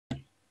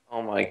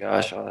Oh my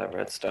gosh, all that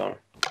redstone.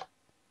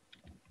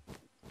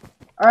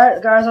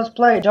 Alright, guys, let's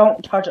play.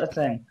 Don't touch a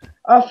thing.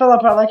 Oh,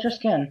 Philip, I like your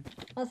skin.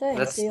 Oh,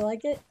 thanks. Do you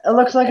like it? It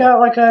looks like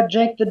a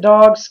Jake the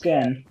dog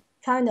skin.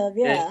 Kind of,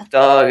 yeah. It's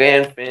dog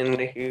and Finn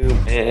the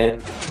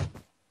human.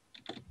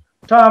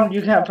 Tom,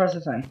 you can't press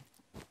the thing.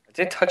 I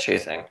didn't touch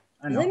anything.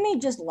 I Is know. it me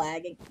just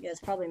lagging? Yeah, it's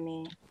probably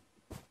me.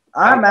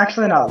 I'm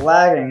actually not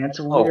lagging. It's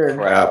weird. Oh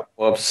crap.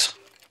 Whoops.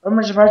 I'm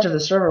much surprised if the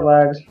server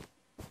lags.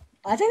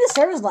 I think the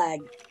server's lag.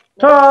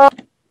 Tom!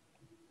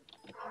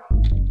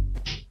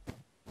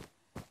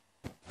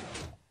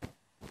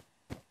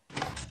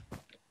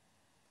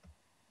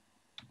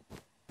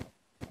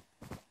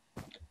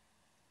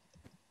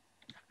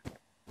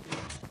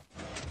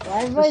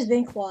 Why everybody's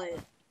being quiet?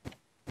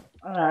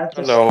 It's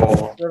just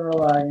Hello. server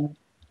lagging.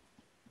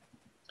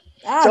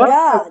 Oh, So what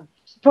God. you're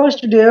supposed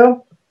to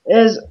do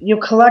is you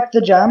collect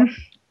the gem.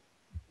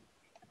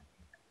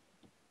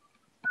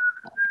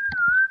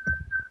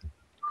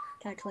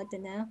 Can I collect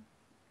it now?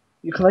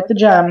 You collect the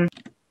gem.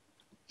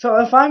 So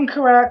if I'm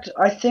correct,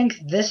 I think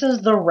this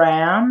is the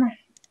RAM.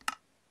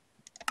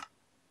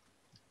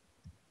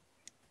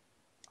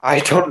 I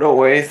don't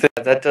know anything.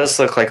 That does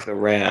look like the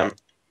RAM.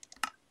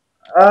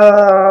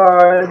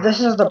 This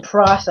is the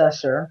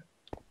processor.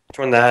 Which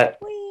one that?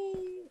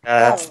 Whee!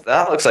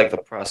 That looks like the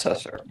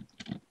processor.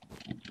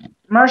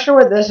 I'm not sure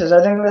what this is.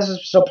 I think this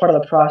is still part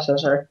of the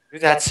processor.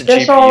 Dude, that's the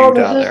This GPU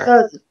down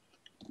there.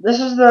 This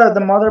is the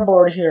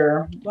motherboard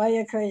here. What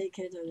you crazy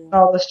kids are doing?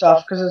 All the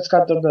stuff because it's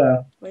got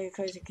the What you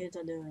crazy kids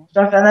are doing?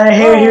 stuff, and then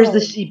here's the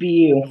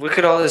CPU. Look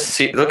at all this.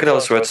 Look at all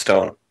this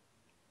redstone.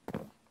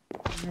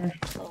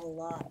 That's a whole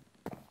lot.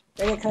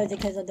 What you crazy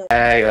kids are doing?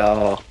 Hey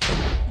yo.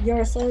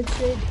 You're such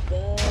a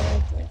good.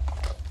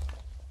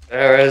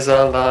 There is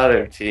a lot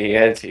of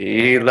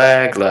TNT.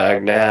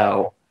 Lag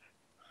now.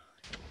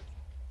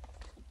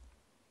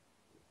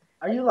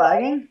 Are you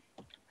lagging?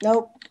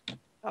 Nope.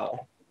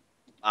 Oh.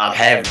 I'm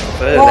having fun.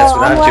 Well, That's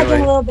what I'm I'm lagging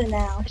doing. a little bit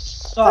now.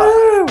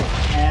 Suck.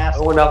 Ass.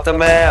 Going up the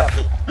map.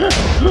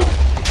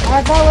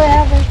 I thought we were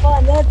having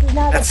fun. This is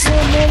not the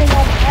true meaning of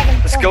having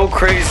fun. Let's go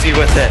crazy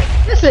with it.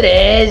 Yes, it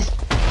is.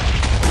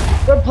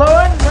 We're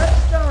blowing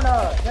redstone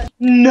up.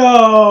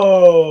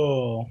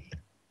 No.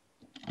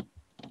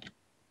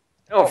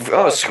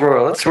 Oh, screw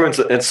it. Let's rinse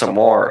it in some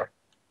more.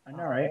 I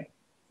know, right?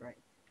 Right.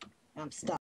 I'm stuck.